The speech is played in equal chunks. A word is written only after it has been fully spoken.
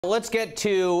Let's get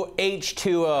to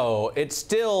H2O. It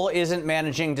still isn't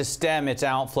managing to stem its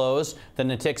outflows. The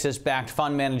Natixis-backed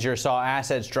fund manager saw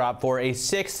assets drop for a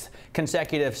sixth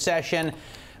consecutive session.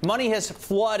 Money has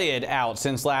flooded out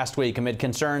since last week amid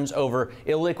concerns over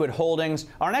illiquid holdings.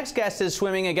 Our next guest is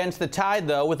swimming against the tide,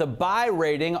 though, with a buy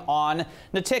rating on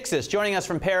Natixis. Joining us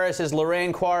from Paris is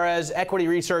Lorraine Quoirez, equity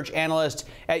research analyst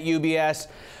at UBS.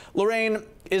 Lorraine,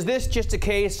 is this just a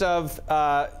case of,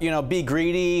 be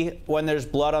greedy when there's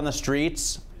blood on the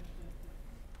streets?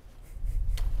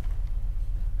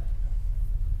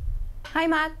 Hi,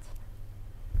 Matt.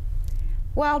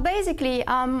 Well, basically,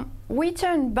 we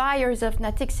turn buyers of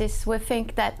Natixis. We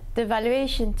think that the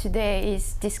valuation today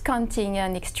is discounting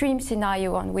an extreme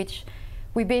scenario on which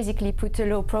we basically put a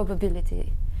low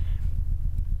probability.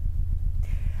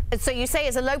 So you say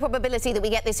it's a low probability that we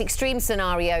get this extreme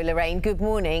scenario, Lorraine. Good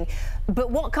morning. But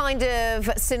what kind of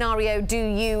scenario do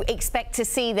you expect to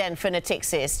see then for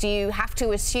Natixis? Do you have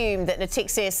to assume that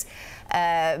Natixis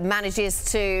manages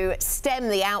to stem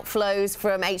the outflows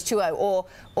from H2O,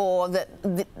 or that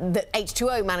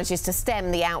H2O manages to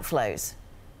stem the outflows?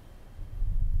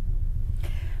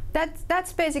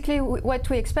 That's basically what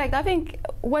we expect. I think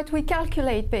what we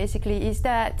calculate basically is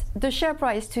that the share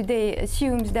price today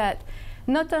assumes that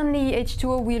not only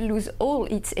H2O will lose all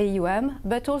its AUM,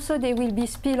 but also there will be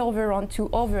spillover onto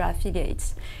other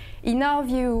affiliates. In our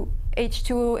view,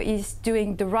 H2O is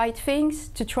doing the right things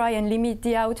to try and limit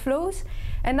the outflows.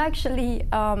 And actually,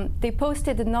 they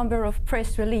posted a number of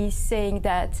press releases saying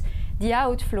that the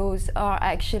outflows are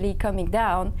actually coming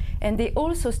down, and they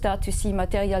also start to see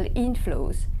material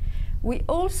inflows. We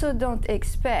also don't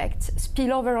expect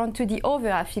spillover onto the other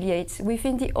affiliates.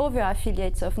 Within the other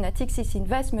affiliates of Natixis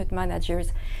investment managers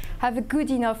have a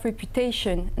good enough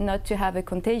reputation not to have a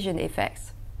contagion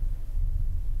effect.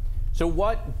 So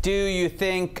what do you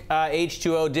think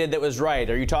H2O did that was right?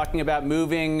 Are you talking about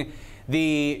moving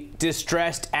the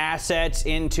distressed assets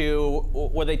into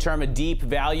what they term a deep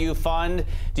value fund?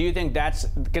 Do you think that's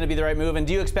going to be the right move? And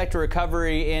do you expect a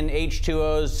recovery in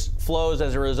H2O's flows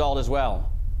as a result as well?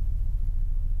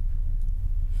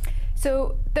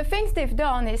 So the things they've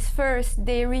done is, first,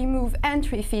 they remove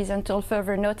entry fees until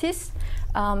further notice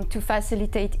to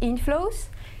facilitate inflows.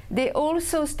 They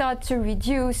also start to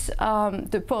reduce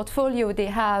the portfolio they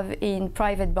have in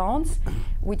private bonds,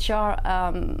 which are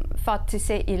thought to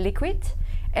say illiquid.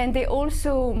 And they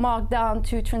also mark down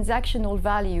to transactional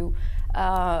value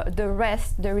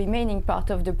the remaining part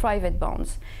of the private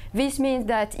bonds. This means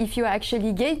that if you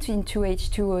actually get into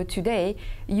H2O today,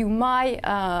 you might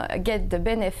get the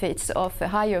benefits of a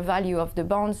higher value of the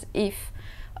bonds if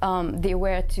they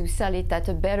were to sell it at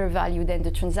a better value than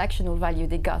the transactional value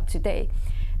they got today.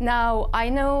 Now, I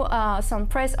know some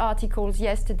press articles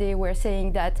yesterday were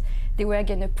saying that they were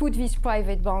going to put these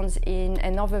private bonds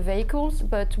in other vehicles,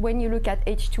 but when you look at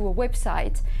H2O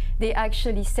website, they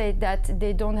actually said that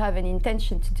they don't have an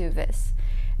intention to do this.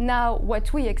 Now,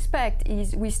 what we expect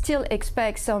is we still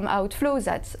expect some outflows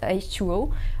at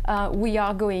H2O. We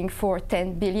are going for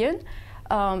 10 billion.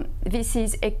 This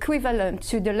is equivalent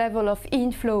to the level of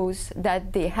inflows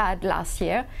that they had last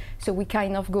year. So we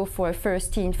kind of go for a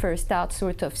first in, first out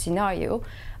sort of scenario.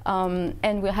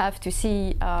 And we'll have to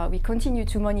see, we continue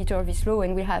to monitor this flow,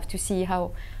 and we have to see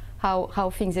how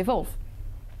things evolve.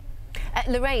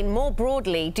 Lorraine, more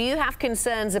broadly, do you have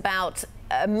concerns about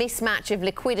a mismatch of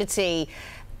liquidity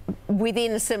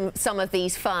within some of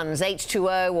these funds,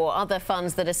 H2O or other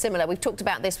funds that are similar? We've talked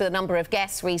about this with a number of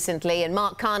guests recently, and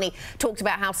Mark Carney talked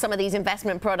about how some of these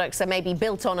investment products are maybe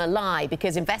built on a lie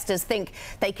because investors think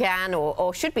they can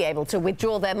or should be able to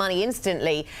withdraw their money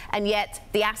instantly, and yet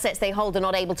the assets they hold are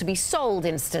not able to be sold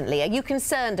instantly. Are you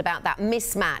concerned about that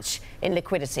mismatch in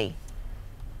liquidity?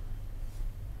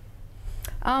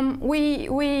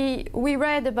 We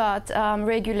read about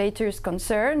regulators'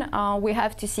 concern. We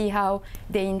have to see how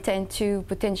they intend to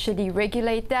potentially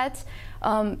regulate that.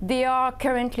 There are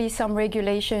currently some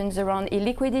regulations around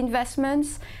illiquid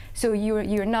investments. So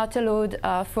you're not allowed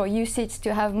for UCITS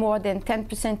to have more than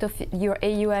 10% of your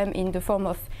AUM in the form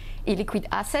of illiquid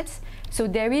assets. So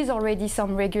there is already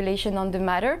some regulation on the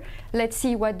matter. Let's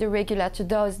see what the regulator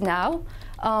does now.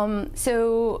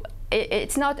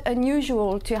 It's not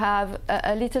unusual to have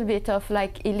a little bit of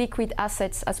like illiquid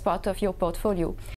assets as part of your portfolio.